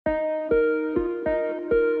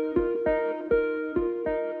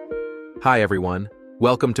Hi everyone,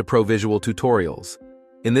 welcome to Provisual Tutorials.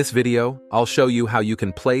 In this video, I'll show you how you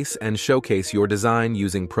can place and showcase your design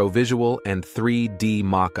using Provisual and 3D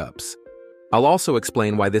mockups. I'll also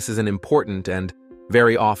explain why this is an important and,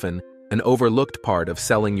 very often, an overlooked part of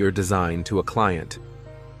selling your design to a client.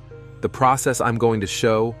 The process I'm going to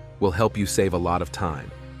show will help you save a lot of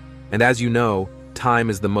time. And as you know,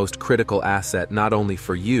 time is the most critical asset not only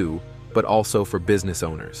for you, but also for business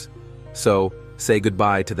owners. So, say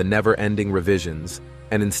goodbye to the never-ending revisions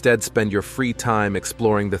and instead spend your free time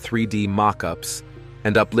exploring the 3D mockups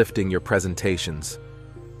and uplifting your presentations.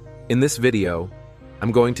 In this video,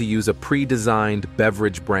 I'm going to use a pre-designed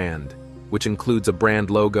beverage brand, which includes a brand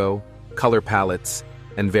logo, color palettes,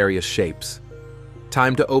 and various shapes.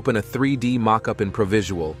 Time to open a 3D mockup in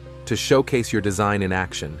Provisual to showcase your design in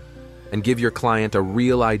action and give your client a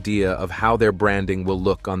real idea of how their branding will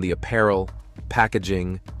look on the apparel,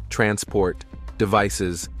 packaging, transport,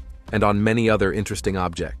 devices, and on many other interesting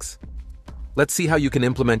objects. Let's see how you can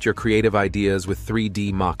implement your creative ideas with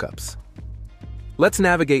 3D mockups. Let's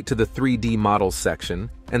navigate to the 3D Models section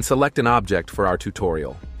and select an object for our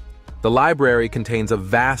tutorial. The library contains a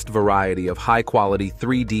vast variety of high-quality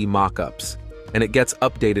 3D mockups, and it gets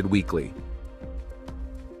updated weekly.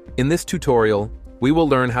 In this tutorial, we will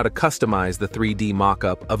learn how to customize the 3D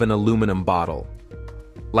mockup of an aluminum bottle,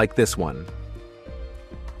 like this one.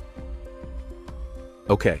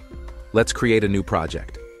 Okay, let's create a new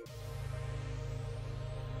project.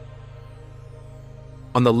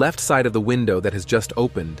 On the left side of the window that has just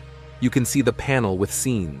opened, you can see the panel with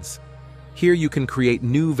scenes. Here you can create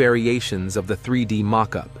new variations of the 3D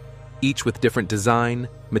mockup, each with different design,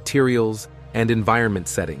 materials, and environment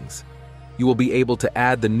settings. You will be able to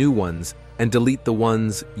add the new ones and delete the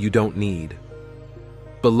ones you don't need.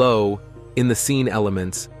 Below, in the scene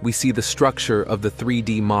elements, we see the structure of the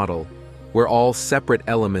 3D model, where all separate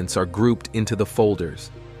elements are grouped into the folders.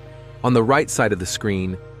 On the right side of the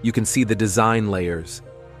screen, you can see the design layers,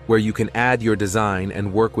 where you can add your design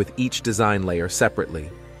and work with each design layer separately.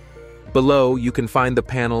 Below, you can find the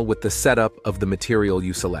panel with the setup of the material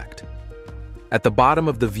you select. At the bottom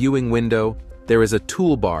of the viewing window, there is a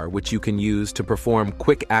toolbar which you can use to perform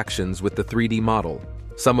quick actions with the 3D model,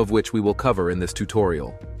 some of which we will cover in this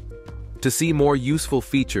tutorial. To see more useful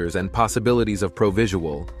features and possibilities of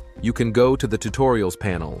Provisual, you can go to the Tutorials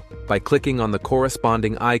panel by clicking on the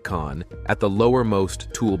corresponding icon at the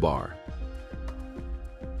lowermost toolbar.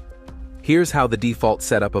 Here's how the default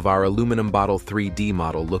setup of our aluminum bottle 3D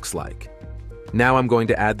model looks like. Now I'm going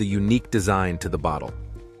to add the unique design to the bottle.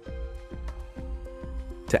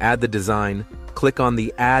 To add the design, click on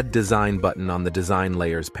the Add Design button on the Design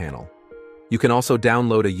Layers panel. You can also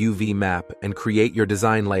download a UV map and create your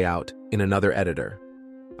design layout in another editor.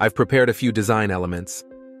 I've prepared a few design elements.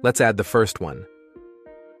 Let's add the first one.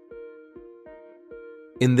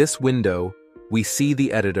 In this window, we see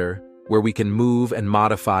the editor where we can move and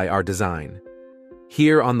modify our design.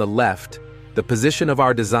 Here on the left, the position of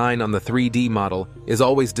our design on the 3D model is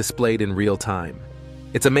always displayed in real time.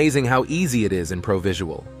 It's amazing how easy it is in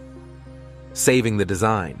Provisual. Saving the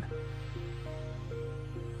design.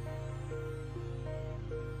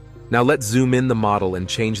 Now let's zoom in the model and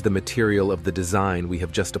change the material of the design we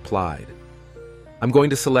have just applied. I'm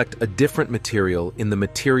going to select a different material in the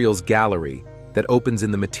Materials gallery that opens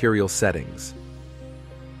in the Material settings.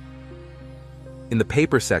 In the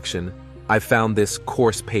Paper section, I've found this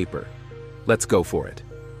coarse paper. Let's go for it.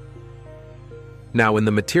 Now in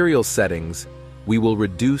the Materials settings, we will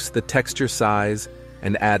reduce the texture size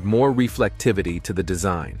and add more reflectivity to the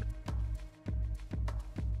design.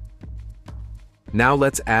 Now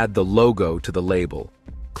let's add the logo to the label,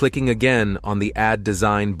 clicking again on the Add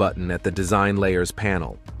Design button at the Design Layers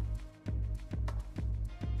panel.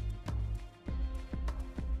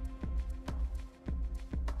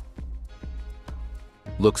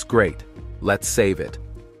 Looks great. Let's save it.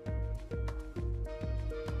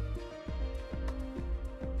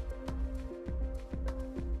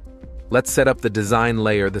 Let's set up the design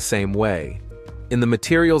layer the same way. In the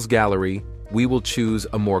Materials gallery, we will choose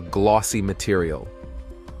a more glossy material.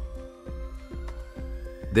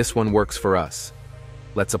 This one works for us.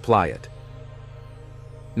 Let's apply it.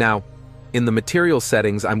 Now, in the material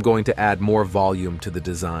settings, I'm going to add more volume to the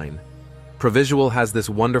design. Provisual has this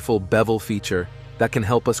wonderful bevel feature that can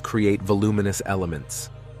help us create voluminous elements.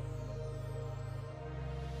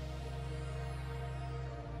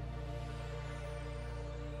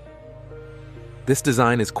 This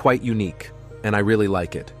design is quite unique, and I really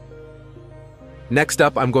like it. Next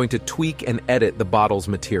up, I'm going to tweak and edit the bottle's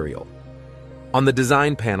material. On the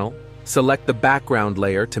Design panel, select the background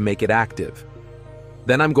layer to make it active.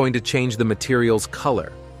 Then I'm going to change the material's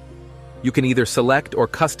color. You can either select or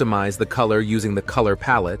customize the color using the color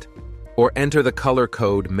palette, or enter the color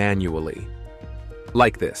code manually.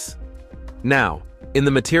 Like this. Now, in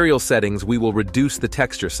the material settings, we will reduce the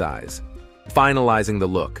texture size, finalizing the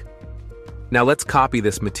look. Now let's copy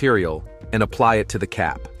this material and apply it to the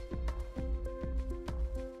cap.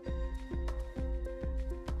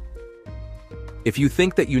 If you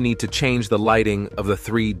think that you need to change the lighting of the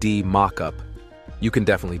 3D mockup, you can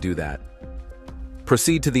definitely do that.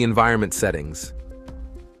 Proceed to the environment settings.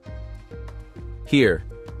 Here,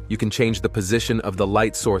 you can change the position of the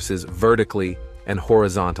light sources vertically and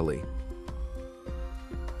horizontally.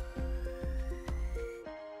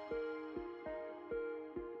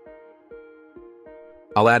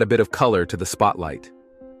 I'll add a bit of color to the spotlight.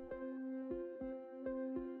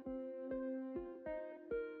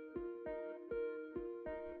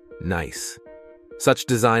 Nice. Such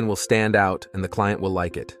design will stand out and the client will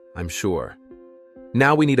like it, I'm sure.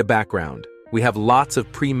 Now we need a background. We have lots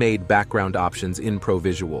of pre-made background options in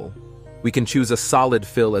Provisual. We can choose a solid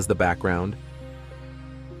fill as the background,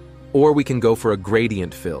 or we can go for a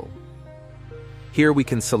gradient fill. Here we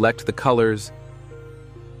can select the colors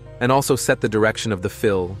and also set the direction of the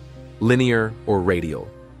fill, linear or radial.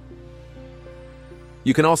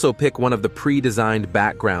 You can also pick one of the pre-designed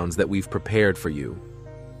backgrounds that we've prepared for you,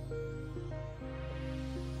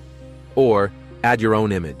 or add your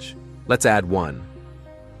own image. Let's add one.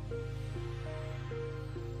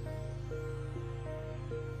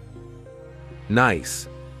 Nice.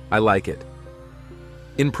 I like it.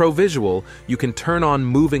 In Provisual, you can turn on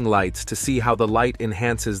moving lights to see how the light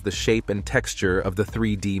enhances the shape and texture of the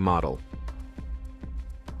 3D model.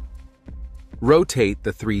 Rotate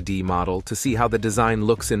the 3D model to see how the design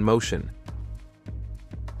looks in motion.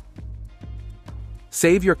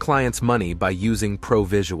 Save your clients money by using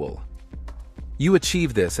Provisual. You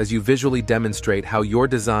achieve this as you visually demonstrate how your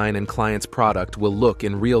design and client's product will look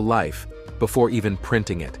in real life before even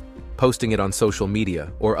printing it, posting it on social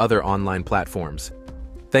media or other online platforms.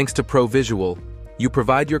 Thanks to Provisual, you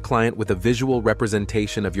provide your client with a visual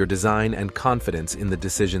representation of your design and confidence in the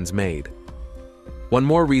decisions made. One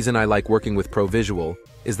more reason I like working with Provisual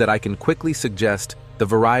is that I can quickly suggest the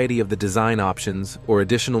variety of the design options or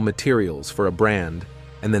additional materials for a brand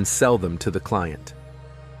and then sell them to the client.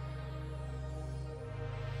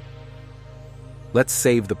 Let's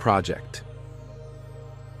save the project.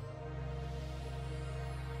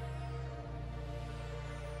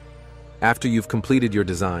 After you've completed your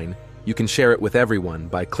design, you can share it with everyone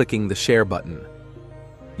by clicking the Share button.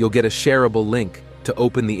 You'll get a shareable link to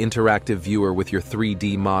open the interactive viewer with your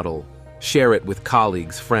 3D model. Share it with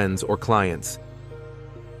colleagues, friends, or clients.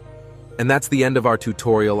 And that's the end of our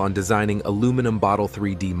tutorial on designing Aluminum Bottle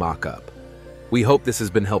 3D Mockup. We hope this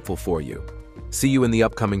has been helpful for you. See you in the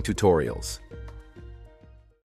upcoming tutorials.